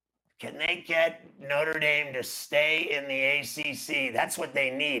 Can they get Notre Dame to stay in the ACC? That's what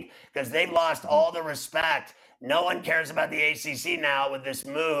they need, because they've lost all the respect. No one cares about the ACC now with this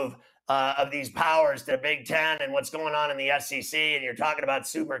move of these powers to Big Ten and what's going on in the SEC, and you're talking about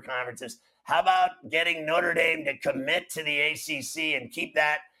super conferences. How about getting Notre Dame to commit to the ACC and keep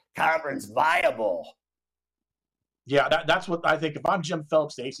that conference viable? Yeah, that's what I think. If I'm Jim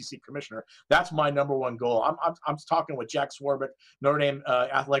Phillips, the ACC commissioner, that's my number one goal. I'm talking with Jack Swarbrick, Notre Dame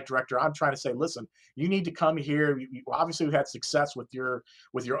athletic director. I'm trying to say, listen, you need to come here. Obviously, we've had success with your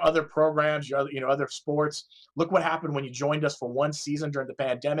other programs, your other sports. Look what happened when you joined us for one season during the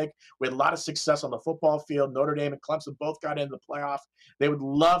pandemic. We had a lot of success on the football field. Notre Dame and Clemson both got into the playoff. They would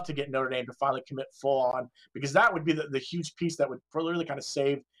love to get Notre Dame to finally commit full on, because that would be the huge piece that would really kind of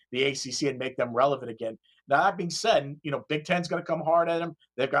save the ACC and make them relevant again. Now, that being said, Big Ten's going to come hard at them.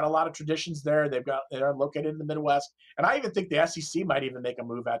 They've got a lot of traditions there. They're located in the Midwest. And I even think the SEC might even make a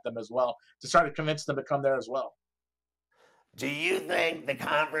move at them as well to try to convince them to come there as well. Do you think the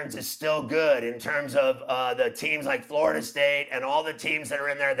conference is still good in terms of the teams like Florida State and all the teams that are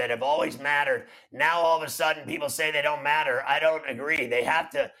in there that have always mattered? Now, all of a sudden, people say they don't matter. I don't agree. They have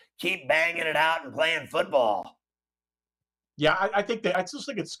to keep banging it out and playing football. Yeah, I still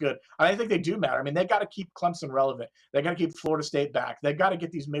think it's good. I think they do matter. I mean, they got to keep Clemson relevant. They got to keep Florida State back. They got to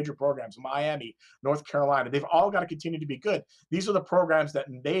get these major programs, Miami, North Carolina. They've all got to continue to be good. These are the programs that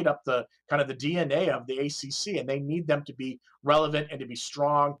made up the kind of the DNA of the ACC, and they need them to be relevant and to be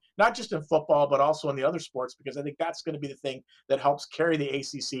strong, not just in football, but also in the other sports, because I think that's going to be the thing that helps carry the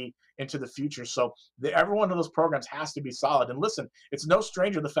ACC into the future. So every one of those programs has to be solid. And listen, it's no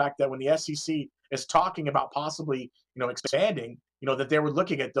stranger to the fact that when the SEC is talking about possibly, expanding, that they were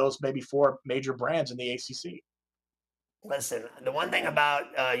looking at those maybe 4 major brands in the ACC. Listen, the one thing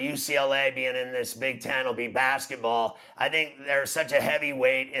about UCLA being in this Big Ten will be basketball. I think they're such a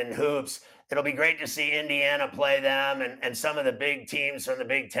heavyweight in hoops. It'll be great to see Indiana play them and some of the big teams from the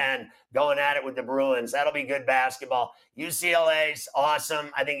Big Ten going at it with the Bruins. That'll be good basketball. UCLA's awesome.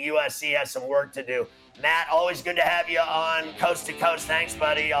 I think USC has some work to do. Matt, always good to have you on Coast to Coast. Thanks,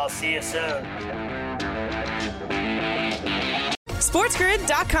 buddy. I'll see you soon.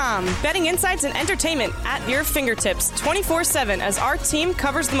 SportsGrid.com. Betting insights and entertainment at your fingertips 24/7 as our team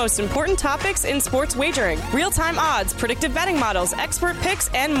covers the most important topics in sports wagering. Real-time odds, predictive betting models, expert picks,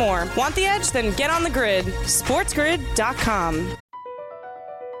 and more. Want the edge? Then get on the grid. SportsGrid.com.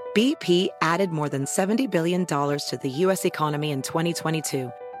 BP added more than $70 billion to the U.S. economy in 2022.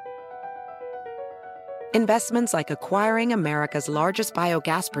 Investments like acquiring America's largest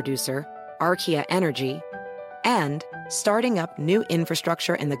biogas producer, Archaea Energy, and starting up new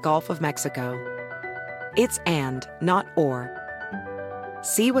infrastructure in the Gulf of Mexico. It's and, not or.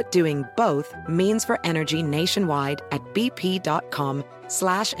 See what doing both means for energy nationwide at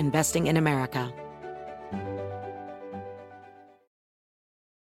bp.com/investing in America.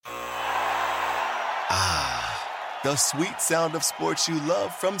 The sweet sound of sports you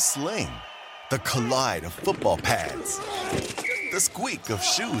love from Sling. The collide of football pads. The squeak of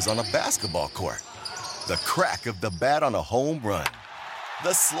shoes on a basketball court. The crack of the bat on a home run.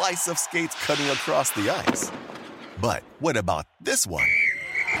 The slice of skates cutting across the ice. But what about this one?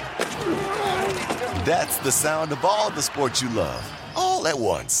 That's the sound of all the sports you love, all at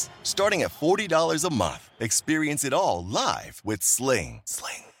once. Starting at $40 a month. Experience it all live with Sling.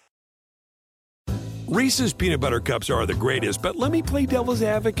 Reese's Peanut Butter Cups are the greatest, but let me play devil's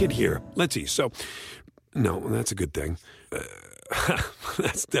advocate here. Let's see. So, no, that's a good thing.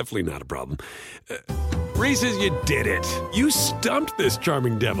 That's definitely not a problem. Reese's, you did it. You stumped this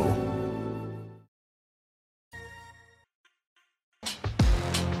charming devil.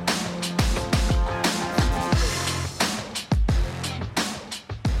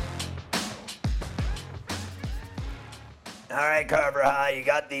 All right, Carver High, you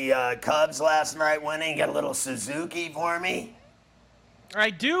got the Cubs last night winning. You got a little Suzuki for me? I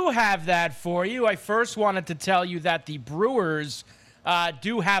do have that for you. I first wanted to tell you that the Brewers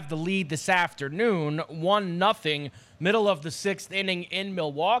do have the lead this afternoon, 1-0, middle of the 6th inning in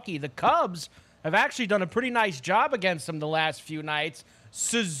Milwaukee. The Cubs have actually done a pretty nice job against them the last few nights.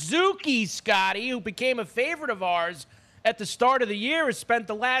 Suzuki, Scotty, who became a favorite of ours at the start of the year, has spent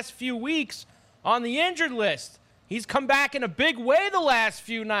the last few weeks on the injured list. He's come back in a big way the last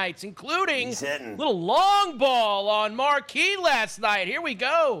few nights, including a little long ball on Marquee last night. Here we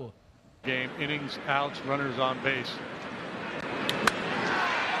go. Game, innings, outs, runners on base.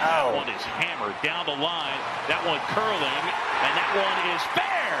 That one is hammered down the line. That one curling, and that one is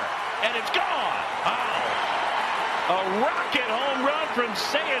fair, and it's gone. A rocket home run from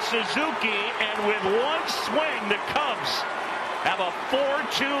Seiya Suzuki, and with one swing, the Cubs have a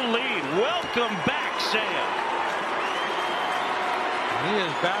 4-2 lead. Welcome back, Seiya. He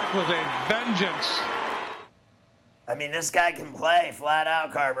is back with a vengeance. I mean, this guy can play flat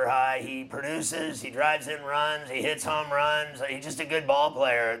out, Carver High. He produces, he drives in runs, he hits home runs. He's just a good ball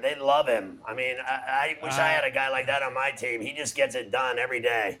player. They love him. I mean, I wish I had a guy like that on my team. He just gets it done every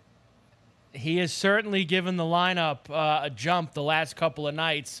day. He has certainly given the lineup a jump the last couple of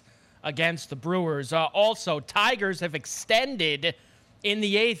nights against the Brewers. Also, Tigers have extended in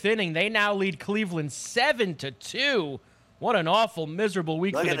the 8th inning. They now lead Cleveland 7-2. What an awful, miserable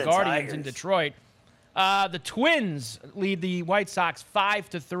week for the Guardians Tigers in Detroit. The Twins lead the White Sox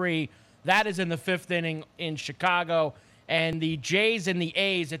 5-3. That is in the 5th inning in Chicago. And the Jays and the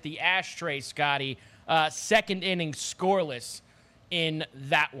A's at the Ashtray, Scotty. 2nd inning scoreless in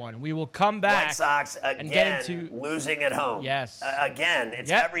that one. We will come back. White Sox again losing at home. Yes. Again,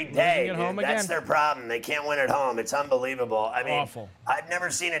 it's every day. Losing at home That's again. their problem. They can't win at home. It's unbelievable. I mean, Awful. I've never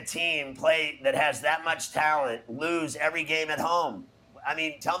seen a team play that has that much talent lose every game at home. I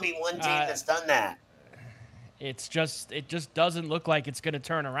mean, tell me one team that's done that. It just doesn't look like it's going to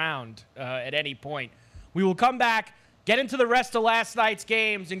turn around at any point. We will come back, get into the rest of last night's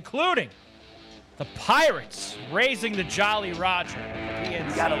games, including the Pirates raising the Jolly Roger. You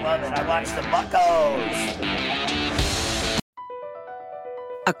gotta love it. I watched the Buccos.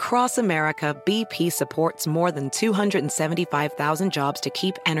 Across America, BP supports more than 275,000 jobs to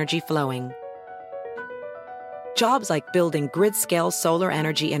keep energy flowing. Jobs like building grid-scale solar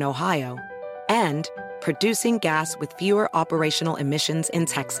energy in Ohio and producing gas with fewer operational emissions in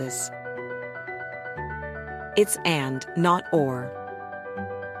Texas. It's and, not or.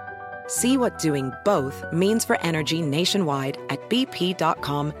 See what doing both means for energy nationwide at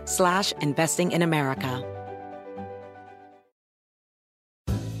bp.com/investing in America.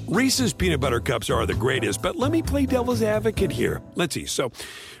 Reese's Peanut Butter Cups are the greatest, but let me play devil's advocate here. Let's see. So,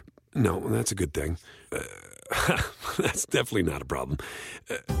 no, that's a good thing. That's definitely not a problem.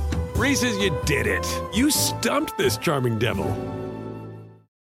 Reese's, you did it. You stumped this charming devil.